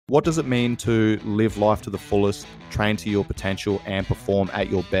What does it mean to live life to the fullest, train to your potential, and perform at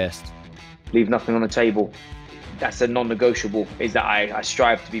your best? Leave nothing on the table. That's a non-negotiable, is that I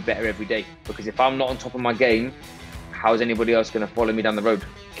strive to be better every day. Because if I'm not on top of my game, how is anybody else going to follow me down the road?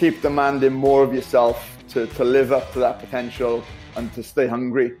 Keep demanding more of yourself to live up to that potential and to stay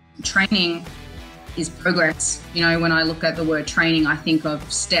hungry. Training is progress. You know, when I look at the word training, I think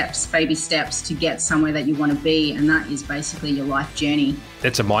of steps, baby steps to get somewhere that you want to be. And that is basically your life journey.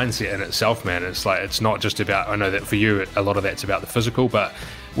 It's a mindset in itself, man. It's like, it's not just about, I know that for you, a lot of that's about the physical, but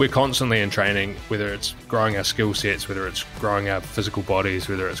we're constantly in training, whether it's growing our skill sets, whether it's growing our physical bodies,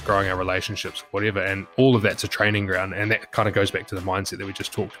 whether it's growing our relationships, whatever. And all of that's a training ground. And that kind of goes back to the mindset that we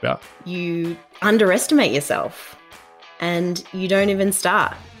just talked about. You underestimate yourself and you don't even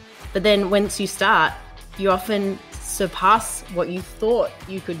start. But then once you start, you often surpass what you thought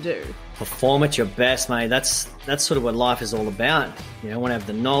you could do. Perform at your best, mate. That's sort of what life is all about. You know, I want to have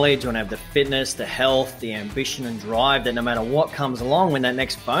the knowledge, I want to have the fitness, the health, the ambition and drive that no matter what comes along, when that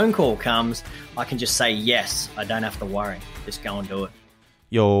next phone call comes, I can just say yes. I don't have to worry. Just go and do it.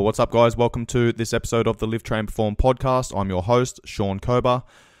 Yo, what's up, guys? Welcome to this episode of the Live, Train, Perform podcast. I'm your host, Sean Kober.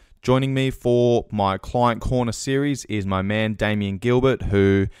 Joining me for my Client Corner series is my man, Damian Gilbert,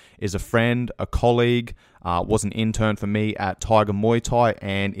 who is a friend, a colleague, was an intern for me at Tiger Muay Thai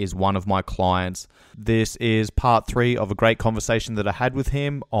and is one of my clients. This is part 3 of a great conversation that I had with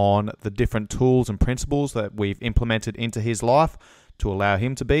him on the different tools and principles that we've implemented into his life to allow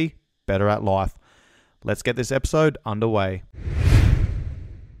him to be better at life. Let's get this episode underway.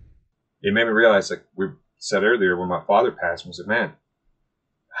 It made me realize, like we said earlier, when my father passed, I was like, man,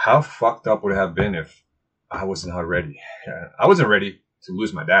 how fucked up would it have been if I was not ready? I wasn't ready to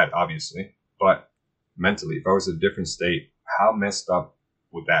lose my dad, obviously, but mentally, if I was in a different state, how messed up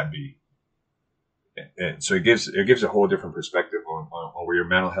would that be? And so it gives a whole different perspective on where your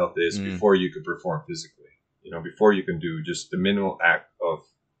mental health is before you could perform physically. You know, before you can do just the minimal act of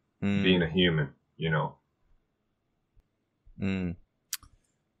being a human. You know.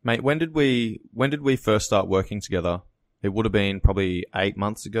 Mate, when did we first start working together? It would have been probably 8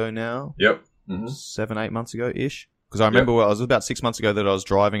 months ago now. Yep. 7-8 months ago-ish. Because I remember it was about 6 months ago that I was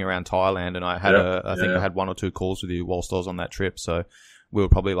driving around Thailand and I had I had 1 or 2 calls with you whilst I was on that trip. So we were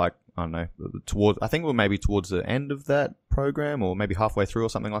probably like, I don't know, I think we were maybe towards the end of that program or maybe halfway through or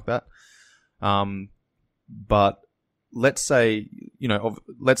something like that. But let's say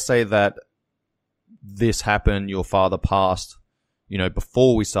that this happened, your father passed,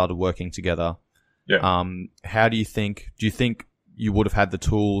 before we started working together. Yeah. How do you think you would have had the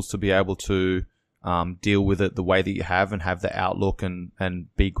tools to be able to deal with it the way that you have and have the outlook and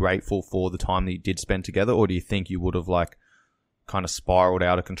be grateful for the time that you did spend together? Or do you think you would have like kind of spiraled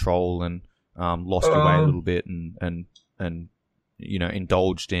out of control and lost your way a little bit and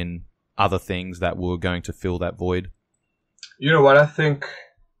indulged in other things that were going to fill that void? You know what? I think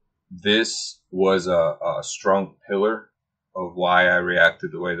this was a strong pillar of why I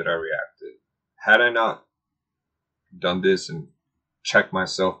reacted the way that I reacted. Had I not done this and checked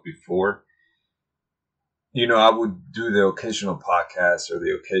myself before, I would do the occasional podcast or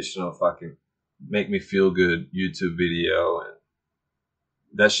the occasional fucking make me feel good YouTube video, and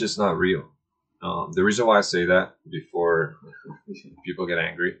that's just not real. The reason why I say that before people get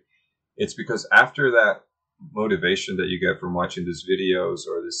angry, it's because after that motivation that you get from watching these videos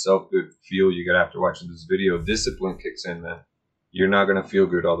or the self-good feel you get after watching this video, discipline kicks in, man. You're not going to feel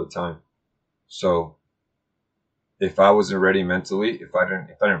good all the time. So if I wasn't ready mentally, if I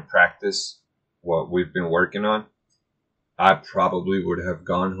didn't practice what we've been working on, I probably would have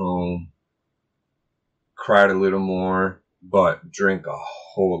gone home, cried a little more, but drink a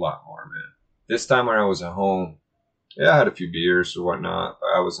whole lot more, man. This time when I was at home, I had a few beers or whatnot, but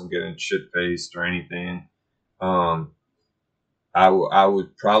I wasn't getting shit-faced or anything. I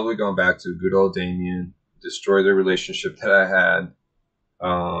would probably go back to good old Damian, destroy the relationship that I had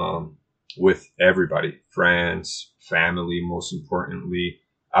with everybody, friends, family, most importantly.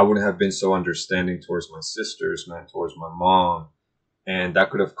 I wouldn't have been so understanding towards my sisters, man, towards my mom, and that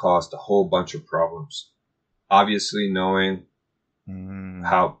could have caused a whole bunch of problems. Obviously, knowing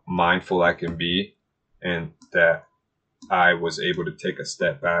how mindful I can be and that I was able to take a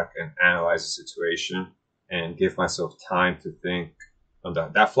step back and analyze the situation and give myself time to think.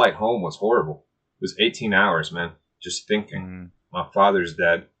 That flight home was horrible. It was 18 hours, man, just thinking. My father's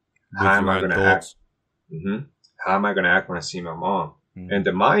dead. How am I going to act? How am I going to act when I see my mom? And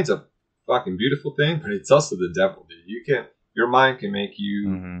the mind's a fucking beautiful thing, but it's also the devil, dude. Your mind can make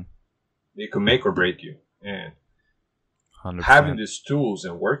you, it can make or break you. And 100%. Having these tools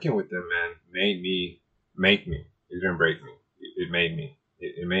and working with them, man, make me. It didn't break me. It made me.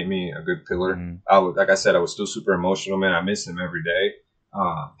 It made me a good pillar. Like I said, I was still super emotional, man. I miss him every day.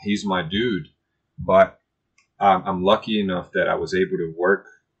 He's my dude. But I'm lucky enough that I was able to work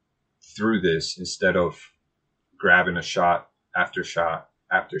through this instead of grabbing a shot after shot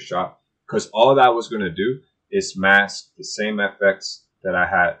after shot. Because all that was going to do is mask the same effects that I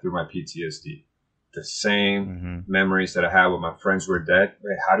had through my PTSD. The same memories that I had when my friends were dead.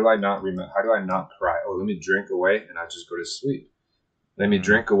 Wait, how do I not remember? How do I not cry? Oh, let me drink away and I just go to sleep. Let me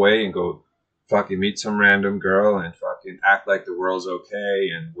drink away and go fucking meet some random girl and fucking act like the world's okay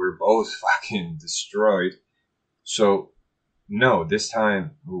and we're both fucking destroyed. So, no, this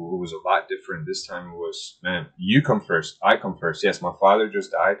time it was a lot different. This time it was, man, you come first. I come first. Yes, my father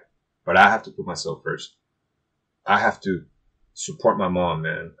just died, but I have to put myself first. I have to support my mom,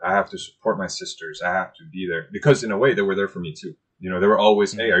 man. I have to support my sisters. I have to be there. Because in a way, they were there for me too. You know, they were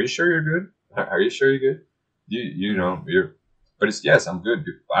always, hey, are you sure you're good? Are you sure you're good? You know, but it's, yes, I'm good.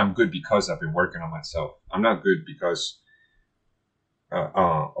 I'm good because I've been working on myself. I'm not good because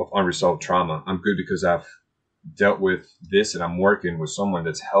of unresolved trauma. I'm good because I've dealt with this and I'm working with someone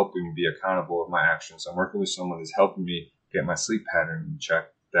that's helping me be accountable of my actions. I'm working with someone that's helping me get my sleep pattern in check,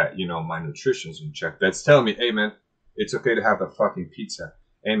 that, you know, my nutrition's in check, that's telling me, hey, man, it's okay to have a fucking pizza.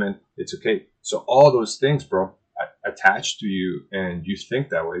 Hey, man, it's okay. So all those things, bro, attach to you and you think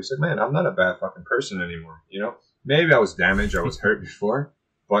that way. You say, man, I'm not a bad fucking person anymore. You know, maybe I was damaged, I was hurt before,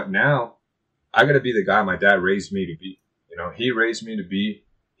 but now I got to be the guy my dad raised me to be. You know, he raised me to be,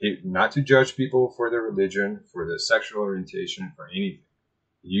 not to judge people for their religion, for their sexual orientation, for anything.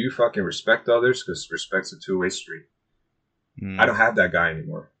 You fucking respect others because respect's a two-way street. I don't have that guy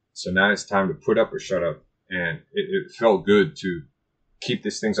anymore. So now it's time to put up or shut up. And it felt good to keep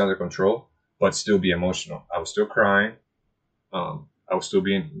these things under control, but still be emotional. I was still crying. I was still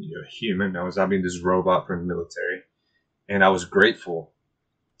being human. I was not being this robot from the military. And I was grateful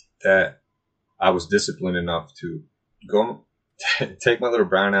that I was disciplined enough to go take my little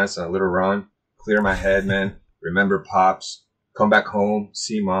brown ass on a little run, clear my head, man, remember pops, come back home,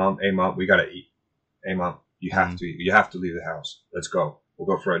 see mom. Hey, mom, we got to eat. Hey, mom, you have to eat. You have to leave the house. Let's go.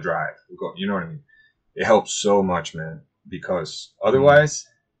 We'll go for a drive. We'll go. You know what I mean? It helps so much, man, because otherwise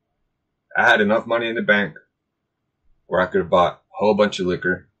I had enough money in the bank where I could have bought a whole bunch of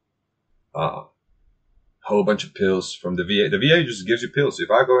liquor, a whole bunch of pills from the VA. The VA just gives you pills. If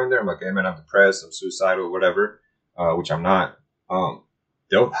I go in there, I'm like, hey, man, I'm depressed, I'm suicidal, whatever, which I'm not.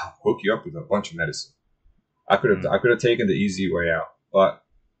 They'll hook you up with a bunch of medicine. I could have taken the easy way out, but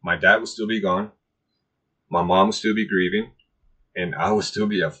my dad would still be gone. My mom would still be grieving, and I would still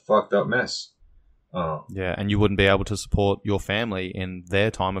be a fucked up mess. Yeah, and you wouldn't be able to support your family in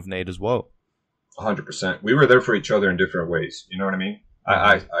their time of need as well. 100%. We were there for each other in different ways. You know what I mean?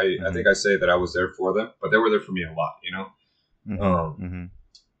 I think I say that I was there for them, but they were there for me a lot. You know,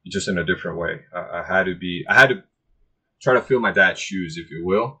 just in a different way. I had to try to fill my dad's shoes, if you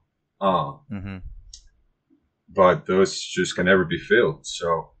will. But those just can never be filled.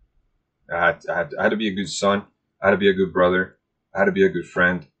 So I had to be a good son. I had to be a good brother. I had to be a good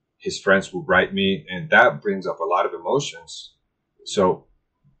friend. His friends would write me, and that brings up a lot of emotions. So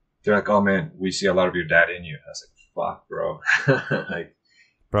they're like, oh, man, we see a lot of your dad in you. I was like, fuck, bro. Like,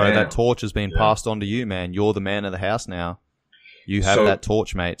 bro, damn. That torch has been passed on to you, man. You're the man of the house now. You have that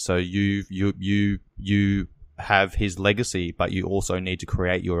torch, mate. So you have his legacy, but you also need to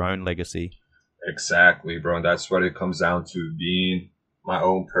create your own legacy. Exactly, bro. And that's what it comes down to, being my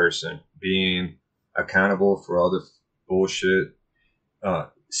own person, being accountable for all the bullshit,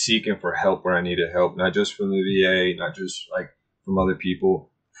 seeking for help where I needed help, not just from the VA, not just like from other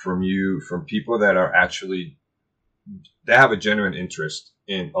people, from you, from people that are actually, they have a genuine interest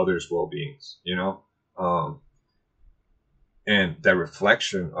in others' well-beings, you know? And that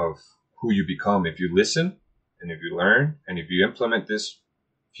reflection of who you become, if you listen and if you learn and if you implement this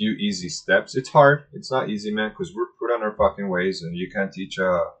few easy steps. It's hard. It's not easy, man, because we're put on our fucking ways and you can't teach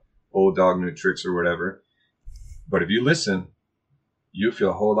a old dog new tricks or whatever. But if you listen, you feel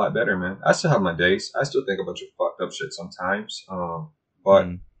a whole lot better, man. I still have my days. I still think a bunch of fucked up shit sometimes. But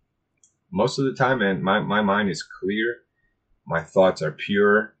most of the time, man, my mind is clear. My thoughts are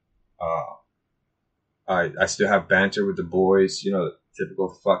pure. I still have banter with the boys, you know,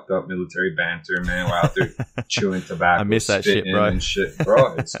 typical fucked up military banter, man. We're out there chewing tobacco. I miss that shit, bro. And shit,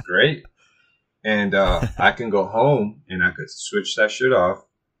 bro. It's great. And I can go home and I could switch that shit off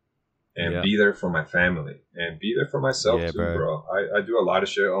and be there for my family and be there for myself too, bro. I do a lot of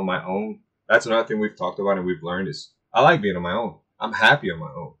shit on my own. That's another thing we've talked about and we've learned is I like being on my own. I'm happy on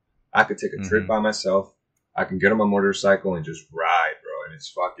my own. I could take a trip by myself. I can get on my motorcycle and just ride, bro. And it's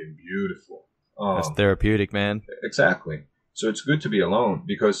fucking beautiful. That's therapeutic, man. Exactly. So it's good to be alone,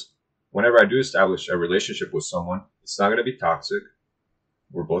 because whenever I do establish a relationship with someone, it's not going to be toxic.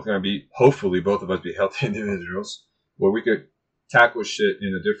 We're both going to be, hopefully both of us be healthy individuals, where we could tackle shit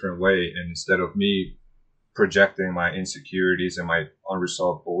in a different way. And instead of me projecting my insecurities and my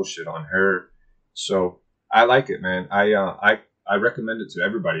unresolved bullshit on her. So I like it, man. I recommend it to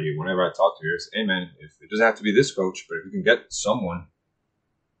everybody whenever I talk to her. Hey, man, if it doesn't have to be this coach, but if you can get someone,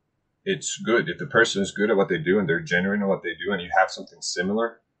 it's good. If the person is good at what they do and they're genuine at what they do and you have something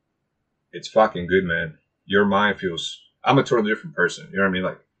similar, it's fucking good, man. Your mind feels, I'm a totally different person. You know what I mean?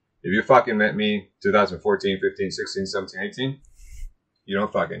 Like, if you fucking met me 2014, 15, 16, 17, 18, you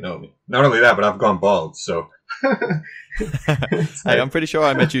don't fucking know me. Not only that, but I've gone bald, so. Hey, I'm pretty sure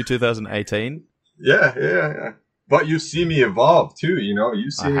I met you 2018. Yeah. But you see me evolve too, you know.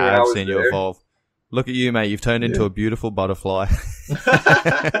 You see me when I was seen there. you evolve. Look at you, mate. You've turned into a beautiful butterfly.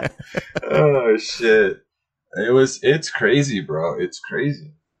 Oh shit! It's crazy, bro. It's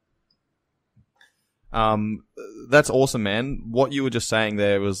crazy. That's awesome, man. What you were just saying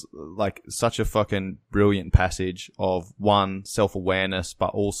there was like such a fucking brilliant passage of, one, self-awareness,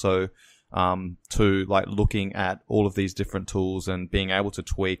 but also two, like looking at all of these different tools and being able to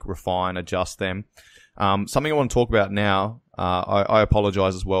tweak, refine, adjust them. Something I want to talk about now, I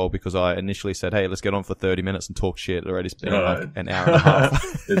apologize as well, because I initially said, hey, let's get on for 30 minutes and talk shit. It already been like an hour and a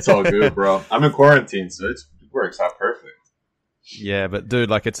half. It's all good, bro. I'm in quarantine, so it works out perfect. Yeah, but dude,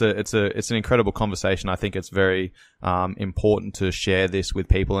 like it's an incredible conversation. I think it's very important to share this with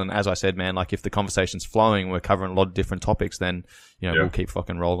people. And as I said, man, like if the conversation's flowing, we're covering a lot of different topics, then we'll keep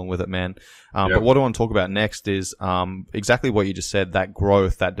fucking rolling with it, man. But what I want to talk about next is exactly what you just said, that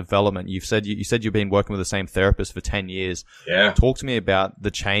growth, that development. You said you've been working with the same therapist for 10 years. Yeah. Talk to me about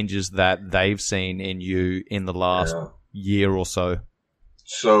the changes that they've seen in you in the last year or so.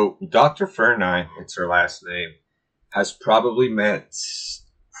 So Dr. Fernine, it's her last name, has probably met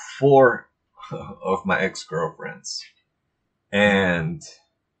 4 of my ex-girlfriends. And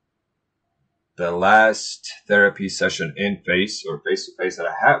the last therapy session in face-to-face that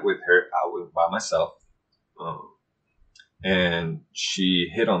I had with her, I was by myself. And she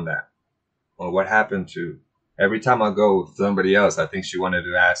hit on that. Well, what happened to, every time I go with somebody else, I think she wanted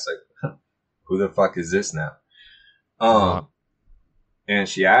to ask, like, who the fuck is this now? And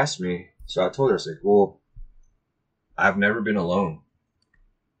she asked me, so I told her, I was like, well, I've never been alone.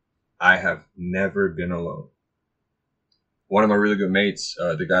 I have never been alone. One of my really good mates,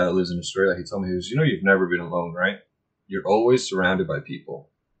 the guy that lives in Australia, he told me, he was, you've never been alone, right? You're always surrounded by people.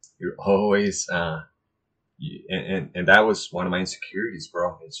 You're always, and that was one of my insecurities,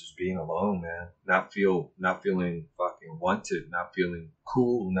 bro. It's just being alone, man. Not feeling fucking wanted, not feeling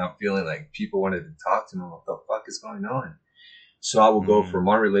cool, not feeling like people wanted to talk to me. What the fuck is going on? So I will go from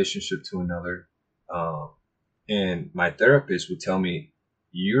one relationship to another. And my therapist would tell me,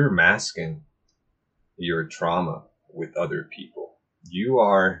 you're masking your trauma with other people.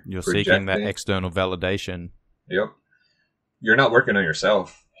 You're seeking that external validation. Yep. You're not working on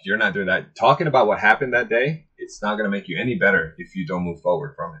yourself. You're not doing that. Talking about what happened that day, it's not going to make you any better if you don't move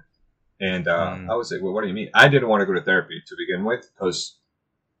forward from it. And I would say, well, what do you mean? I didn't want to go to therapy to begin with, because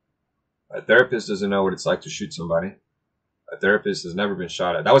a therapist doesn't know what it's like to shoot somebody. A therapist has never been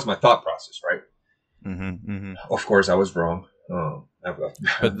shot at. That was my thought process, right? Of course, I was wrong.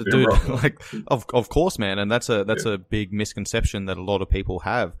 But dude, like, of course, man, and that's a big misconception that a lot of people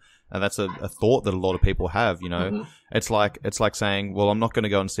have, and that's a thought that a lot of people have. It's like saying, well, I'm not going to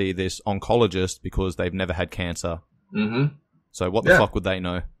go and see this oncologist because they've never had cancer. So what the fuck would they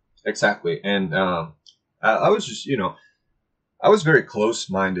know? Exactly. And I was just, I was very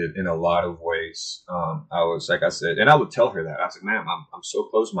close-minded in a lot of ways. I was, like I said, and I would tell her that. I was like, man, I'm so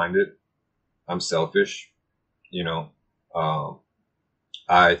close-minded. I'm selfish,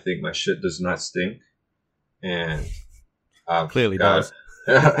 I think my shit does not stink, and I've clearly does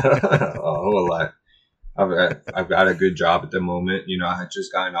a whole lot. I've got a good job at the moment. I had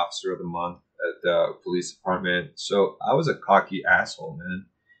just gotten Officer of the Month at the police department, so I was a cocky asshole, man,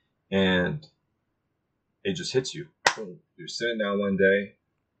 and it just hits you. You're sitting down one day,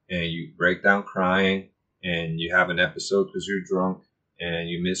 and you break down crying, and you have an episode because you're drunk. And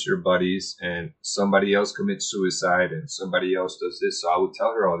you miss your buddies, and somebody else commits suicide, and somebody else does this. So I would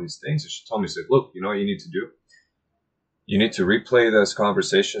tell her all these things, and she told me, she's like, look, you know what you need to do? You need to replay those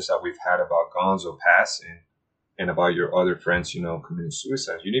conversations that we've had about Gonzo passing and about your other friends, committing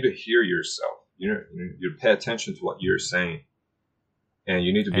suicide. You need to hear yourself. You pay attention to what you're saying, and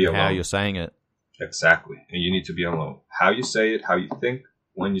you need to be alone. How you're saying it. Exactly. And you need to be alone. How you say it, how you think,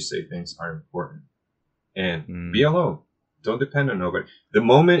 when you say things are important. And be alone. Don't depend on nobody. The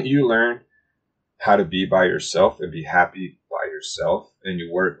moment you learn how to be by yourself and be happy by yourself and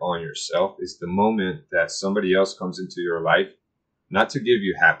you work on yourself is the moment that somebody else comes into your life, not to give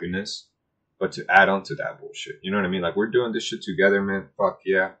you happiness, but to add on to that bullshit. You know what I mean? Like, we're doing this shit together, man. Fuck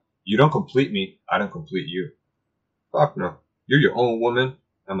yeah. You don't complete me. I don't complete you. Fuck no. You're your own woman.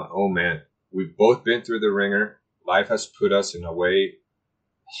 I'm my own man. We've both been through the ringer. Life has put us in a way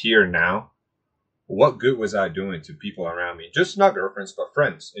here now. What good was I doing to people around me? Just not girlfriends, but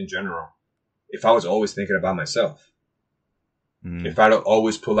friends in general. If I was always thinking about myself. If I'd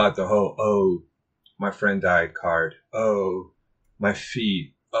always pull out the whole, oh, my friend died card. Oh, my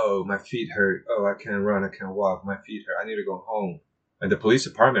feet. Oh, my feet hurt. Oh, I can't run. I can't walk. My feet hurt. I need to go home. And the police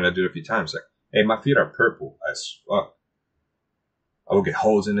department, I did it a few times. Like, hey, my feet are purple as fuck. I will get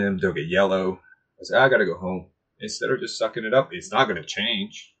holes in them. They'll get yellow. I said, I got to go home. Instead of just sucking it up, it's not going to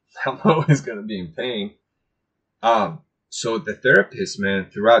change. I'm always going to be in pain. So the therapist,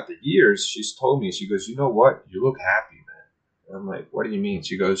 man, throughout the years, she's told me, she goes, you know what? You look happy, man. And I'm like, what do you mean?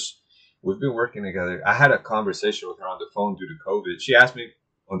 She goes, we've been working together. I had a conversation with her on the phone due to COVID. She asked me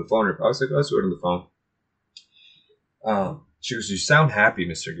on the phone. I was like, let's do it on the phone. She goes, you sound happy,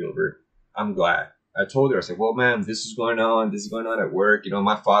 Mr. Gilbert. I'm glad. I told her, I said, well, man, this is going on. This is going on at work. You know,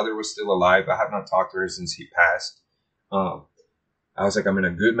 my father was still alive. I have not talked to her since he passed. I was like, I'm in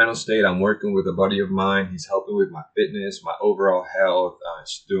a good mental state. I'm working with a buddy of mine. He's helping with my fitness, my overall health.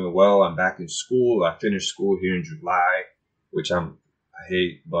 It's doing well. I'm back in school. I finished school here in July, which I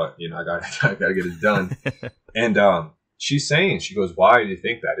hate, but you know, I gotta get it done. And she's saying, she goes, why do you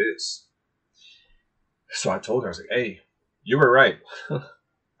think that is? So I told her, I was like, hey, you were right.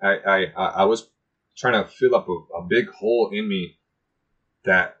 I was trying to fill up a big hole in me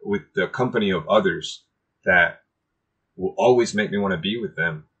that with the company of others that will always make me want to be with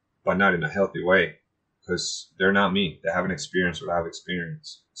them, but not in a healthy way because they're not me. They haven't experienced what I've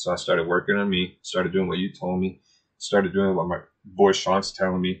experienced. So I started working on me, started doing what you told me, started doing what my boy Sean's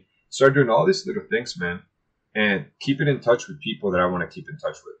telling me, started doing all these little things, man, and keeping in touch with people that I want to keep in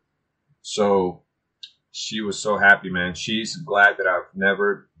touch with. So she was so happy, man. She's glad that I've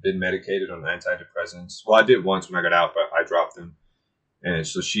never been medicated on antidepressants. Well, I did once when I got out, but I dropped them. And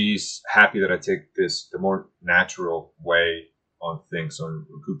so she's happy that I take this, the more natural way on things, on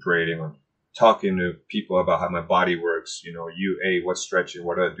recuperating, on talking to people about how my body works. You know, what's stretching,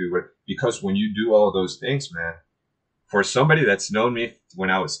 what do I do? Because when you do all those things, man, for somebody that's known me when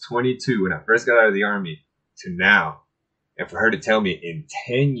I was 22, when I first got out of the army to now, and for her to tell me in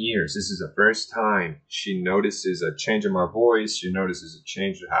 10 years, this is the first time she notices a change in my voice. She notices a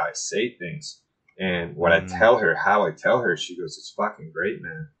change in how I say things. And what I tell her, how I tell her, she goes, it's fucking great,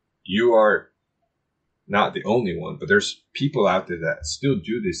 man. You are not the only one, but there's people out there that still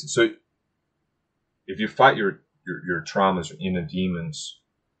do this. And so if you fight your traumas, your inner demons,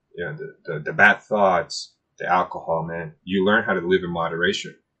 you know, the bad thoughts, the alcohol, man, you learn how to live in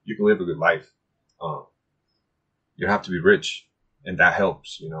moderation. You can live a good life. You don't have to be rich, and that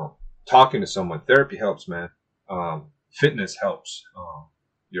helps, you know. Talking to someone, therapy helps, man. Fitness helps.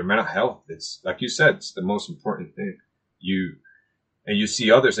 Your mental health, it's like you said, it's the most important thing. You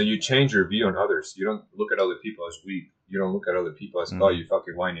see others and you change your view on others. You don't look at other people as weak. You don't look at other people as, oh, you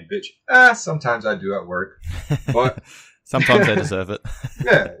fucking whining bitch. Sometimes I do at work, but sometimes they deserve it.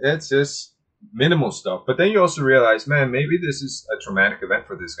 Yeah, it's just minimal stuff. But then you also realize, man, maybe this is a traumatic event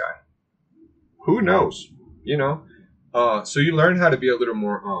for this guy. Who knows? You know? So you learn how to be a little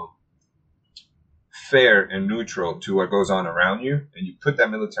more fair and neutral to what goes on around you, and you put that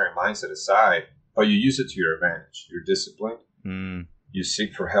military mindset aside, but you use it to your advantage. You're disciplined. You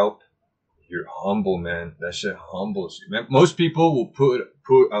seek for help. You're humble, man. That shit humbles you, man. Most people will put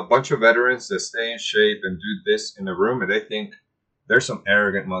a bunch of veterans that stay in shape and do this in the room, and they think they're some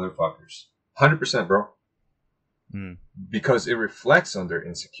arrogant motherfuckers. 100%, bro. Because it reflects on their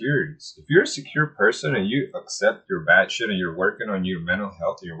insecurities. If you're a secure person and you accept your bad shit and you're working on your mental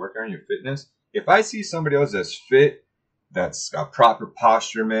health and you're working on your fitness, if I see somebody else that's fit, that's got proper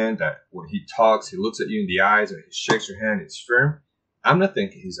posture, man, that when he talks, he looks at you in the eyes and he shakes your hand, it's firm, I'm not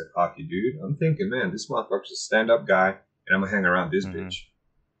thinking he's a cocky dude. I'm thinking, man, this motherfucker's a stand-up guy, and I'm going to hang around this bitch.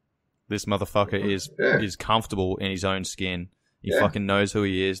 This motherfucker is comfortable in his own skin. He fucking knows who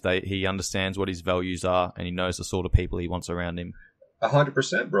he is. He understands what his values are, and he knows the sort of people he wants around him.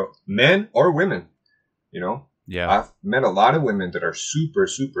 100%, bro. Men or women, you know? Yeah. I've met a lot of women that are super,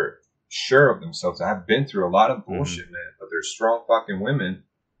 super sure of themselves. I've been through a lot of bullshit, man, but they're strong fucking women.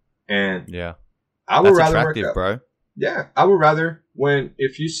 And I would rather attractive, work out. bro. Yeah, I would rather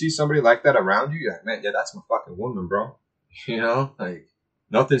if you see somebody like that around you, you're like, man, that's my fucking woman, bro. You know, like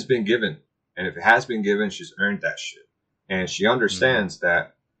nothing's been given, and if it has been given, she's earned that shit, and she understands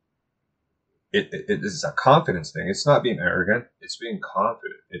that it is a confidence thing. It's not being arrogant. It's being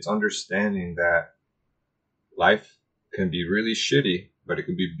confident. It's understanding that life can be really shitty, but it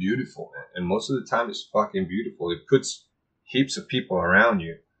can be beautiful, man. And most of the time it's fucking beautiful. It puts heaps of people around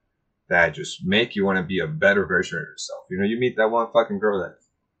you that just make you want to be a better version of yourself. You know, you meet that one fucking girl that,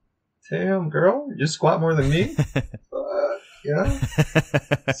 damn girl, you squat more than me? You know?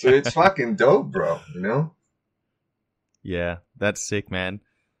 So it's fucking dope, bro, you know? Yeah, that's sick, man.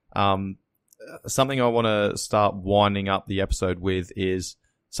 Something I want to start winding up the episode with is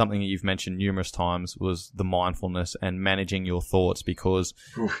something that you've mentioned numerous times, was the mindfulness and managing your thoughts, because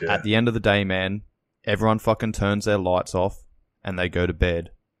at the end of the day, man, everyone fucking turns their lights off and they go to bed.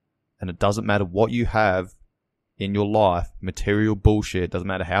 And it doesn't matter what you have in your life, material bullshit, doesn't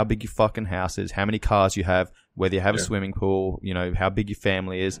matter how big your fucking house is, how many cars you have, whether you have a swimming pool, you know, how big your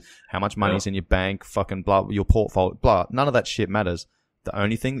family is, how much money's in your bank, fucking blah, your portfolio, blah. None of that shit matters. The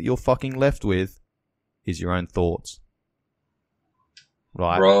only thing that you're fucking left with is your own thoughts.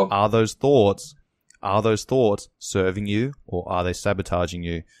 Right? Bro. Are those thoughts serving you, or are they sabotaging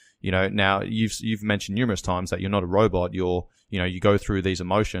you? You know, now you've mentioned numerous times that you're not a robot. You go through these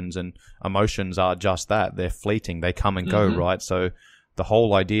emotions, and emotions are just that. They're fleeting. They come and go, right? So the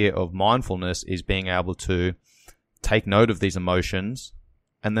whole idea of mindfulness is being able to take note of these emotions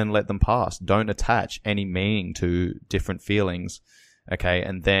and then let them pass. Don't attach any meaning to different feelings. Okay.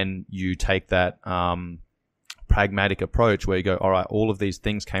 And then you take that, pragmatic approach where you go, all right, all of these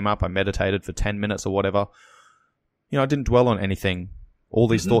things came up. I meditated for 10 minutes or whatever. You know, I didn't dwell on anything. All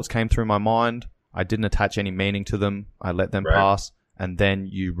these thoughts came through my mind. I didn't attach any meaning to them. I let them pass. And then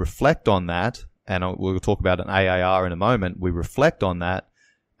you reflect on that. And we'll talk about an AAR in a moment. We reflect on that.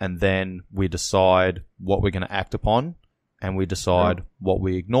 And then we decide what we're going to act upon. And we decide what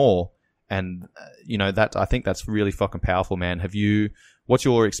we ignore. And, you know, I think that's really fucking powerful, man. What's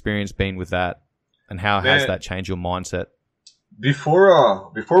your experience been with that? And how has that changed your mindset?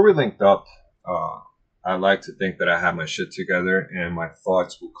 Before we linked up, I like to think that I have my shit together and my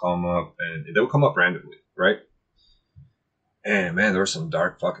thoughts will come up, and they'll come up randomly, right? And man, there were some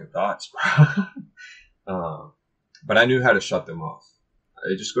dark fucking thoughts, bro. But I knew how to shut them off.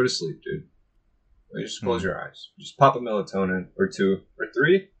 I just go to sleep, dude. You just close your eyes. Just pop a melatonin or 2 or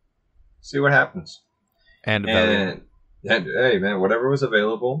 3. See what happens. And hey, man, whatever was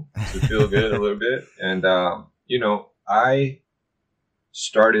available to feel good a little bit. And, you know, I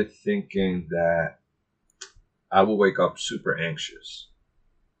started thinking that I will wake up super anxious.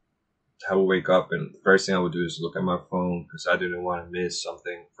 I will wake up and the first thing I would do is look at my phone because I didn't want to miss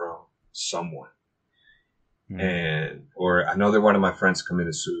something from someone. Or another one of my friends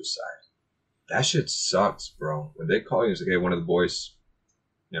committed suicide. That shit sucks, bro. When they call you and say, hey, one of the boys,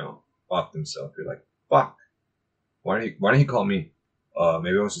 you know, off themselves, you're like, fuck. Why didn't he call me?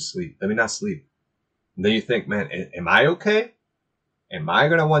 Maybe I was asleep. Let me not sleep. And then you think, man, am I okay? Am I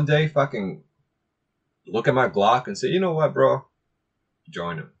gonna one day fucking look at my Glock and say, you know what, bro?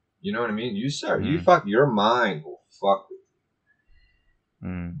 Join him. You know what I mean? You fuck, your mind will fuck with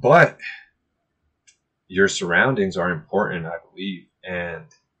you. But your surroundings are important, I believe. And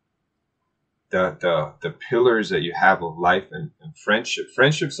the pillars that you have of life and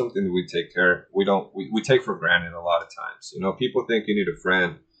friendship's something that we take care of. We take for granted a lot of times. You know, people think you need a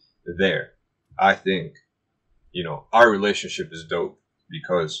friend there. I think, you know, our relationship is dope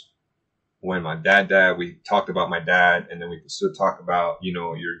because when my dad died, we talked about my dad, and then we could still talk about, you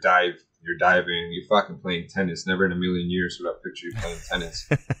know, you're diving, you're fucking playing tennis. Never in a million years would I picture you playing tennis.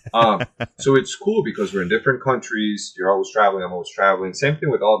 So it's cool because we're in different countries. You're always traveling. I'm always traveling. Same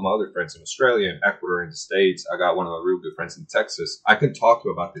thing with all of my other friends in Australia and Ecuador and the States. I got one of my real good friends in Texas. I can talk to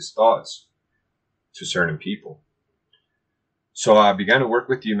about these thoughts to certain people. So I began to work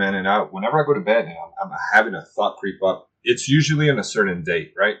with you, man. And whenever I go to bed and I'm having a thought creep up, it's usually on a certain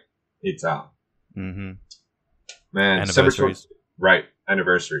date, right? It's man, anniversaries. Right.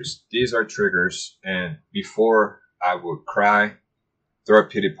 Anniversaries. These are triggers. And before I would cry, throw a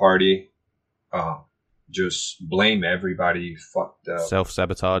pity party, just blame everybody, fucked up.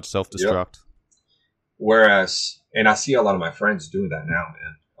 Self-sabotage, self-destruct. Yep. Whereas, and I see a lot of my friends doing that now,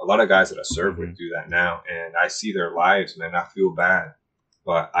 man. A lot of guys that I serve with do that now. And I see their lives, man. I feel bad.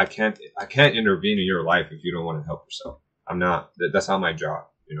 But I can't intervene in your life if you don't want to help yourself. That's not my job,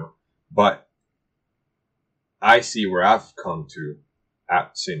 you know. But I see where I've come to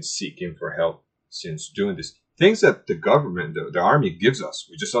since seeking for help, since doing this. Things that the government, the army gives us,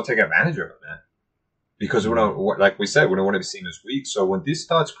 we just don't take advantage of it, man. Because we don't, like we said, we don't want to be seen as weak. So when these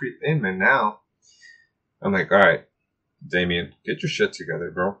thoughts creep in, man, now I'm like, all right, Damian, get your shit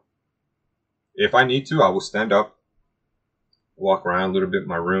together, bro. If I need to, I will stand up, walk around a little bit in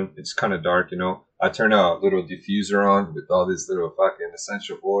my room. It's kind of dark, you know. I turn a little diffuser on with all these little fucking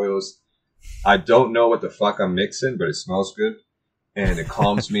essential oils. I don't know what the fuck I'm mixing, but it smells good. And it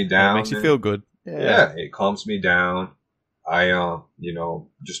calms me down. It makes you feel good. Yeah, it calms me down. I, you know,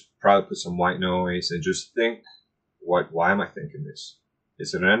 just probably put some white noise and just think, why am I thinking this?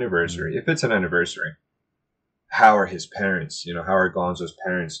 Is it an anniversary? If it's an anniversary, how are his parents, you know, how are Gonzo's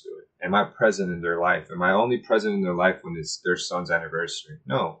parents doing? Am I present in their life? Am I only present in their life when it's their son's anniversary?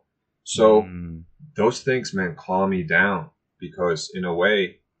 No. So those things, man, calm me down because in a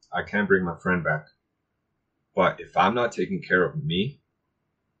way I can bring my friend back. But if I'm not taking care of me,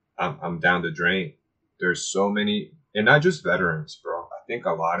 I'm down the drain. There's so many, and not just veterans, bro. I think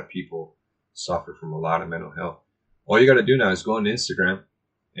a lot of people suffer from a lot of mental health. All you got to do now is go on Instagram.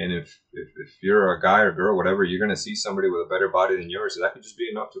 And if you're a guy or girl, whatever, you're going to see somebody with a better body than yours. That could just be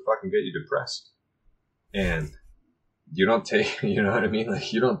enough to fucking get you depressed. And you don't take, you know what I mean?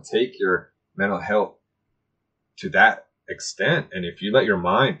 Like, you don't take your mental health to that extent. And if you let your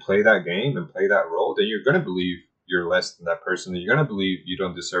mind play that game and play that role, then you're going to believe you're less than that person. And you're going to believe you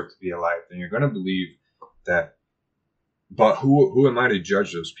don't deserve to be alive. And you're going to believe that, but who am I to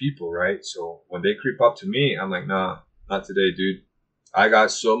judge those people, right? So when they creep up to me, I'm like, nah, not today, dude. I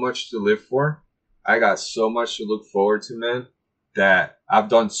got so much to live for. I got so much to look forward to, man, that I've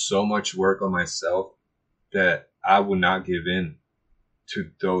done so much work on myself that I will not give in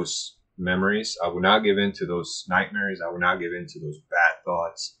to those memories. I will not give in to those nightmares. I will not give in to those bad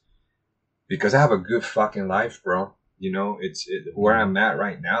thoughts because I have a good fucking life, bro. You know, where I'm at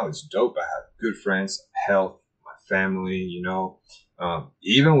right now is dope. I have good friends, health, my family, you know,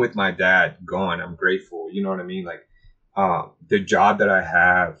 even with my dad gone, I'm grateful. You know what I mean? Like, the job that I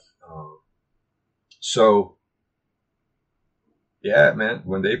have. So yeah, man,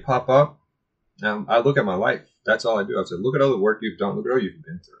 when they pop up, I look at my life. That's all I do. I say, look at all the work you've done. Look at all you've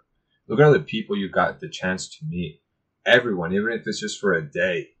been through. Look at all the people you got the chance to meet. Everyone, even if it's just for a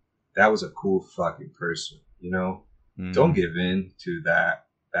day, that was a cool fucking person, you know? Don't give in to that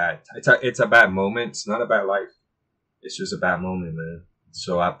bad. It's a bad moment. It's not a bad life. It's just a bad moment, man.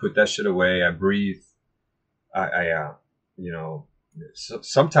 So I put that shit away. I breathe. You know,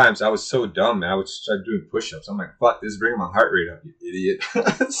 sometimes I was so dumb, man. I would start doing push-ups. I'm like, fuck, this is bringing my heart rate up, you idiot.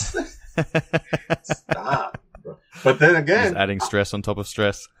 Stop, bro. But then again, just adding stress on top of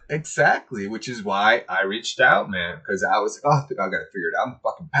stress. Exactly, which is why I reached out, man, because I was like, oh, I think I got to figure it out. I'm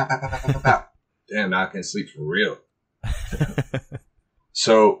fucking pow, pow, pow, pow, pow, pow. Damn, now I can sleep for real.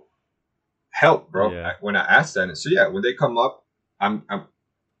 So help, bro. Yeah. When I asked that, and so yeah, when they come up, I'm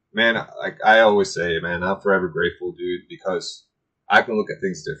man, like I always say, man, I'm forever grateful, dude, because I can look at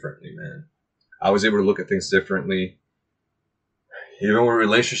things differently, man. I was able to look at things differently. Even when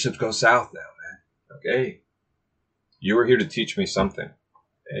relationships go south now, man. Okay. You were here to teach me something.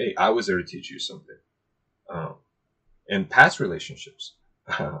 Hey, I was there to teach you something. In past relationships,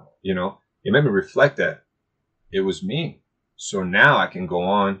 you know, it made me reflect that it was me. So now I can go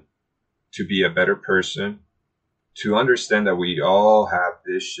on to be a better person, to understand that we all have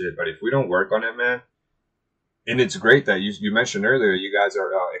this shit, but if we don't work on it, man, and it's great that you mentioned earlier, you guys are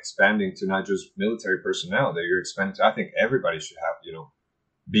expanding to not just military personnel, that you're expanding to, I think everybody should have, you know,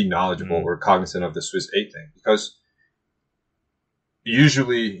 be knowledgeable or cognizant of the Swiss 8 thing, because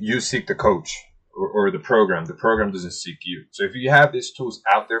usually you seek the coach or the program doesn't seek you. So if you have these tools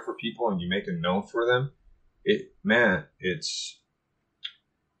out there for people and you make it known for them,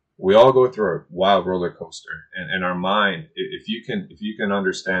 we all go through a wild roller coaster, and our mind, if you can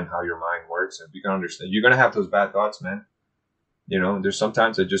understand how your mind works, and if you can understand, you're going to have those bad thoughts, man. You know, there's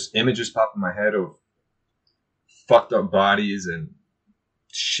sometimes that just images pop in my head of fucked up bodies and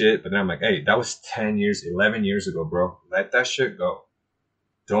shit. But then I'm like, hey, that was 10 years, 11 years ago, bro. Let that shit go.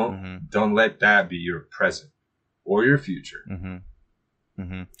 Don't let that be your present or your future.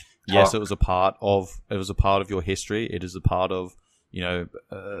 Yes, it was a part of your history. It is a part of, you know,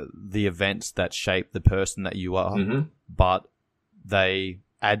 the events that shape the person that you are, but they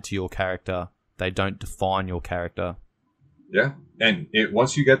add to your character. They don't define your character. Yeah, and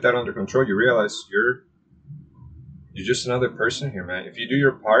once you get that under control, you realize you're just another person here, man. If you do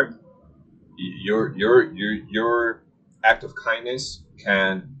your part, your act of kindness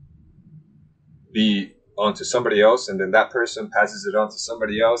can be onto somebody else, and then that person passes it on to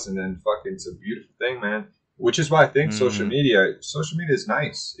somebody else, and then fucking, it's a beautiful thing, man. Which is why I think social media is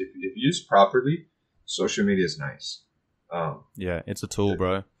nice. If used properly, social media is nice. Yeah, it's a tool,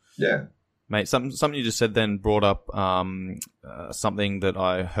 bro. Yeah. Mate, something you just said then brought up something that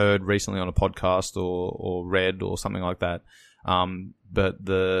I heard recently on a podcast or read or something like that. But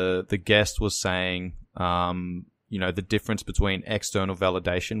the guest was saying, you know, the difference between external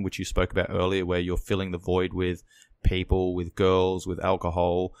validation, which you spoke about earlier, where you're filling the void with people, with girls, with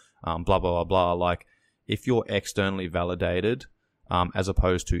alcohol, blah, blah, blah, blah. Like, if you're externally validated, as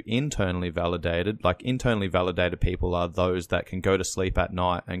opposed to internally validated, like internally validated people are those that can go to sleep at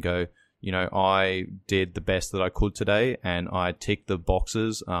night and go, you know, I did the best that I could today and I ticked the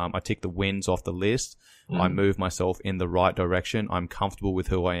boxes. I ticked the wins off the list. I moved myself in the right direction. I'm comfortable with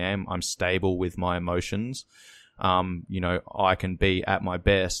who I am. I'm stable with my emotions. You know, I can be at my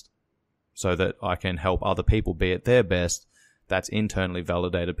best so that I can help other people be at their best. That's internally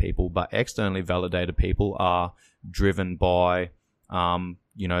validated people. But externally validated people are driven by,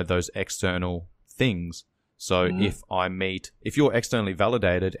 you know, those external things. So if you're externally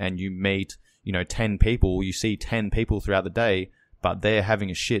validated and you meet, you know, 10 people, you see 10 people throughout the day, but they're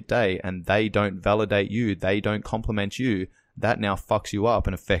having a shit day and they don't validate you, they don't compliment you, that now fucks you up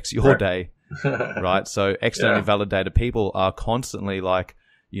and affects your day, right? So externally validated people are constantly like,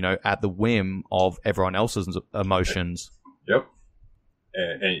 you know, at the whim of everyone else's emotions. Yep.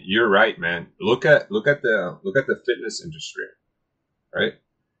 And you're right, man. Look at the fitness industry, right?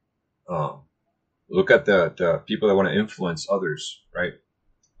 Look at the people that want to influence others, right?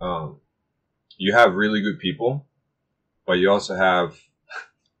 You have really good people, but you also have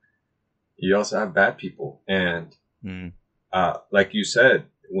bad people. And like you said,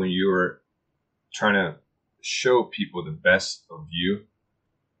 when you were trying to show people the best of you,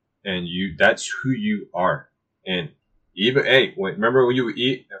 and that's who you are. And even, remember when you would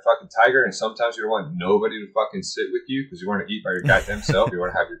eat a fucking Tiger and sometimes you don't want nobody to fucking sit with you because you want to eat by your goddamn self. You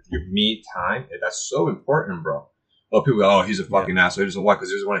want to have your me time. And that's so important, bro. Oh, people go, he's a fucking asshole. He doesn't want because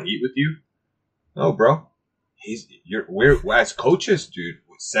he doesn't want to eat with you. No, bro. We're as coaches, dude,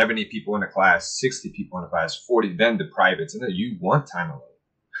 with 70 people in a class, 60 people in a class, 40, then the privates, and then you want time alone.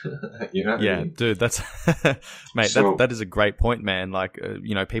 You know what I mean? Dude, that's mate, that is a great point, man. Like,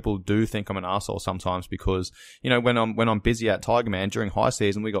 you know, people do think I'm an asshole sometimes because, you know, when I'm busy at Tiger, man, during high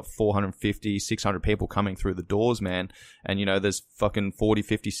season, we got 450, 600 people coming through the doors, man. And, you know, there's fucking 40,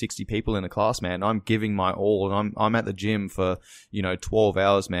 50, 60 people in the class, man. I'm giving my all and I'm at the gym for, you know, 12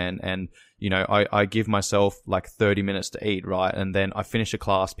 hours, man. And, you know, I give myself like 30 minutes to eat, right? And then I finish a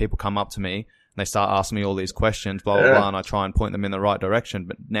class, people come up to me, and they start asking me all these questions, blah, blah, blah, and I try and point them in the right direction.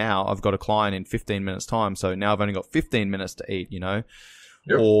 But now I've got a client in 15 minutes time. So now I've only got 15 minutes to eat, you know?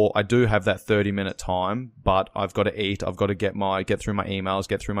 Yep. Or I do have that 30-minute time, but I've got to eat. I've got to get through my emails,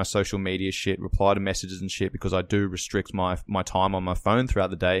 get through my social media shit, reply to messages and shit, because I do restrict my time on my phone throughout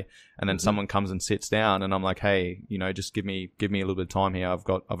the day. And then someone comes and sits down and I'm like, hey, you know, just give me a little bit of time here. I've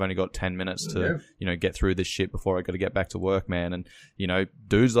only got 10 minutes to, you know, get through this shit before I got to get back to work, man. And, you know,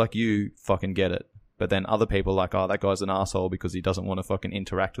 dudes like you fucking get it. But then other people are like, oh, that guy's an asshole because he doesn't want to fucking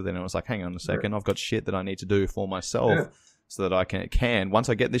interact with it. And I was like, hang on a second. I've got shit that I need to do for myself. Yeah. So that I can, once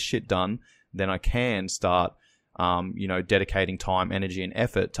I get this shit done, then I can start, you know, dedicating time, energy, and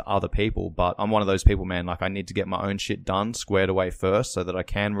effort to other people. But I'm one of those people, man, like I need to get my own shit done, squared away first, so that I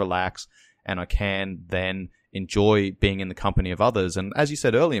can relax and I can then enjoy being in the company of others. And as you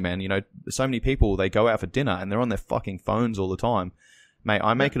said earlier, man, you know, so many people, they go out for dinner and they're on their fucking phones all the time. Mate,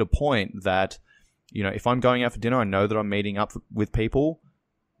 I make it a point that, you know, if I'm going out for dinner, I know that I'm meeting up with people.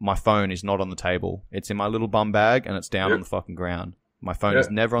 My phone is not on the table. It's in my little bum bag and it's down on the fucking ground. My phone is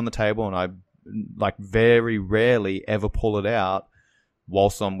never on the table and I like very rarely ever pull it out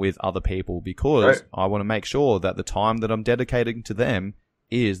whilst I'm with other people because I want to make sure that the time that I'm dedicating to them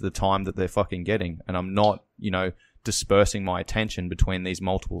is the time that they're fucking getting. And I'm not, you know, dispersing my attention between these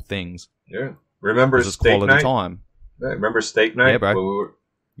multiple things. Yeah. Remember steak night? Time. Yeah, remember steak night?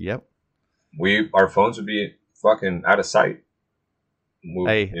 Yeah, bro. Our phones would be fucking out of sight.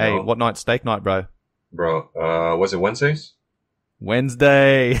 Hey, what night's steak night, bro? Bro, was it Wednesdays?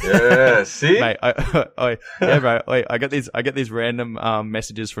 Wednesday. Yeah, see? Mate, yeah, bro. Wait, I get these random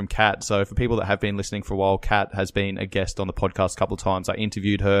messages from Kat. So for people that have been listening for a while, Kat has been a guest on the podcast a couple of times. I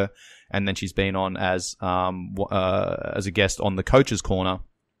interviewed her and then she's been on as a guest on the Coach's Corner.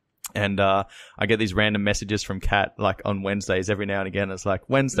 And I get these random messages from Kat like on Wednesdays every now and again. It's like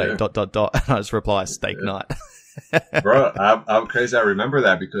Wednesday ... And I just reply steak night. Bro, I'm crazy. I remember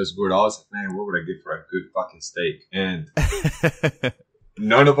that because we're always like, man, what would I get for a good fucking steak? And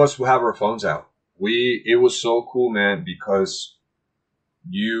none of us will have our phones out. It was so cool, man, because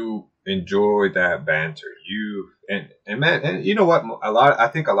you enjoy that banter. And man, and you know what? I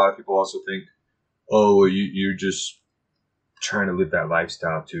think a lot of people also think, oh, you're just trying to live that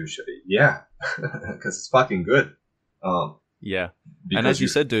lifestyle too. Yeah, because it's fucking good. Yeah. And as you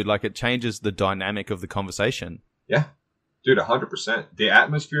said, dude, like it changes the dynamic of the conversation. Yeah. Dude, 100%. The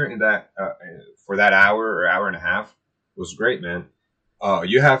atmosphere in that for that hour or hour and a half was great, man.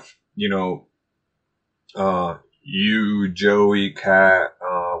 You have, you know, you, Joey, Kat,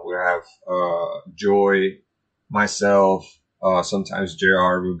 we have Joy, myself, sometimes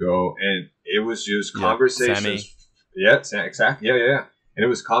JR would go, and it was just conversations. Sammy. Yeah, exactly. Yeah. And it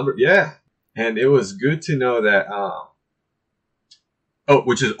was and it was good to know that.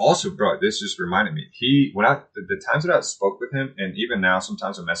 Which is also, bro, this just reminded me. The times that I spoke with him, and even now,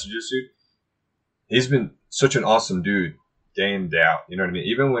 sometimes on messages, dude, he's been such an awesome dude, day in, day out. You know what I mean?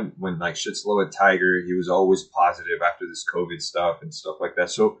 Even when like shit's low at Tiger, he was always positive after this COVID stuff and stuff like that.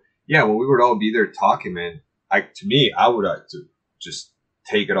 So yeah, when we would all be there talking, man, to me, I would like to just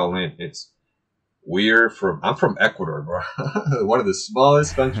take it all in. I'm from Ecuador, bro. One of the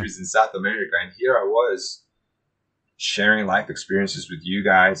smallest countries in South America, and here I was sharing life experiences with you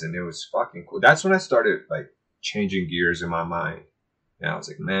guys, and it was fucking cool. That's when I started like changing gears in my mind, and I was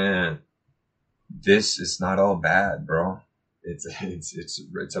like, man, this is not all bad, bro. It's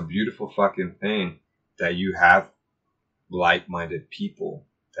a beautiful fucking thing that you have like-minded people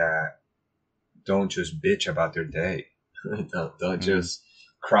that don't just bitch about their day. don't just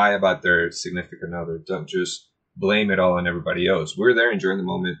cry about their significant other. Don't just blame it all on everybody else. We're there enjoying the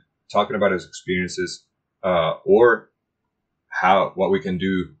moment, talking about his experiences, or what we can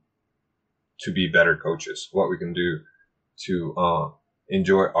do to be better coaches, what we can do to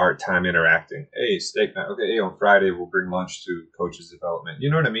enjoy our time interacting. Hey, steak night. Okay, hey, on Friday we'll bring lunch to coaches development. You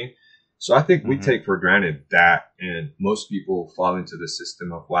know what I mean? So I think we take for granted that, and most people fall into the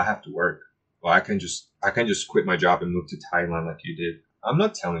system of, well, I have to work. Well, I can just quit my job and move to Thailand like you did. I'm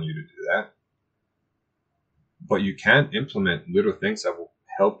not telling you to do that, but you can implement little things that will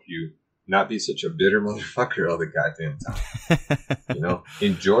help you not be such a bitter motherfucker all the goddamn time. You know,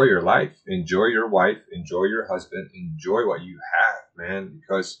 enjoy your life, enjoy your wife, enjoy your husband, enjoy what you have, man.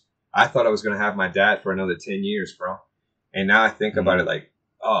 Because I thought I was going to have my dad for another 10 years, bro. And now I think about it like,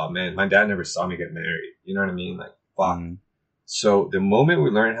 oh man, my dad never saw me get married. You know what I mean? Like, fuck. So the moment we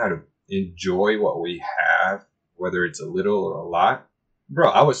learn how to enjoy what we have, whether it's a little or a lot, bro,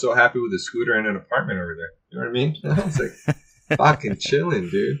 I was so happy with a scooter and an apartment over there. You know what I mean? I was like, fucking chilling,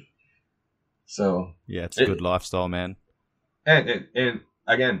 dude. So yeah, it's a good lifestyle, man. And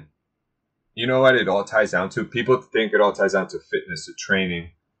again, you know what it all ties down to? People think it all ties down to fitness, to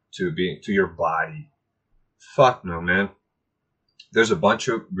training, to your body. Fuck no, man. There's a bunch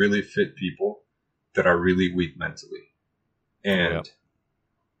of really fit people that are really weak mentally, and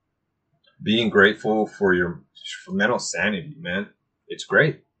being grateful for mental sanity, man. It's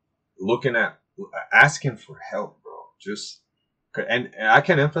great. Asking for help, bro. And I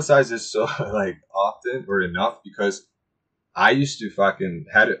can emphasize this so like often or enough, because I used to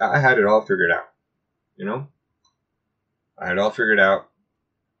I had it all figured out. You know? I had it all figured out.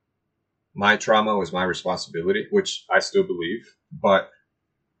 My trauma was my responsibility, which I still believe, but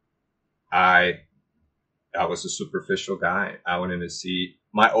I was a superficial guy. I wanted to see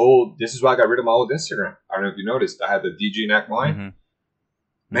this is why I got rid of my old Instagram. I don't know if you noticed. I had the DG neckline.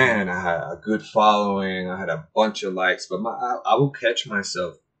 Man, I had a good following. I had a bunch of likes, but I will catch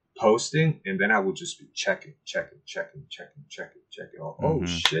myself posting, and then I will just be checking. Oh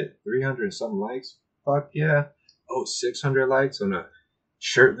shit, 300 and something likes. Fuck yeah. Oh, 600 likes on a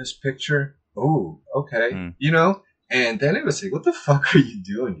shirtless picture. Oh, okay. You know? And then it was like, what the fuck are you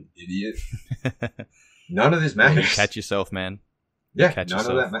doing, you idiot? None of this matters. You catch yourself, man. Yeah,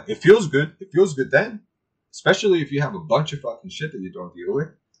 none of that matters. It feels good. It feels good then. Especially if you have a bunch of fucking shit that you don't deal with.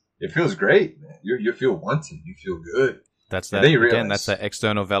 It feels great, man. You feel wanted. You feel good. That's that. Again, that's that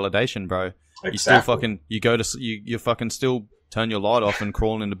external validation, bro. Exactly. You still fucking, you fucking still turn your light off and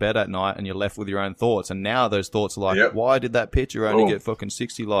crawl into bed at night, and you're left with your own thoughts. And now those thoughts are like, why did that picture only get fucking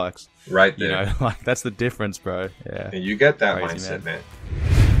 60 likes? Right there. You know, like that's the difference, bro. Yeah. And you get that mindset, man.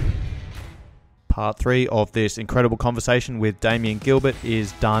 Part 3 of this incredible conversation with Damian Gilbert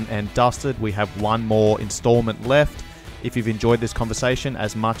is done and dusted. We have one more installment left. If you've enjoyed this conversation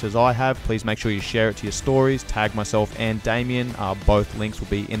as much as I have, please make sure you share it to your stories. Tag myself and Damian. Both links will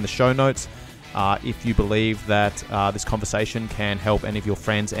be in the show notes. If you believe that this conversation can help any of your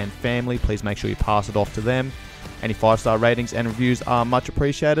friends and family, please make sure you pass it off to them. Any 5-star ratings and reviews are much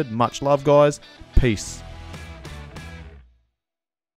appreciated. Much love, guys. Peace.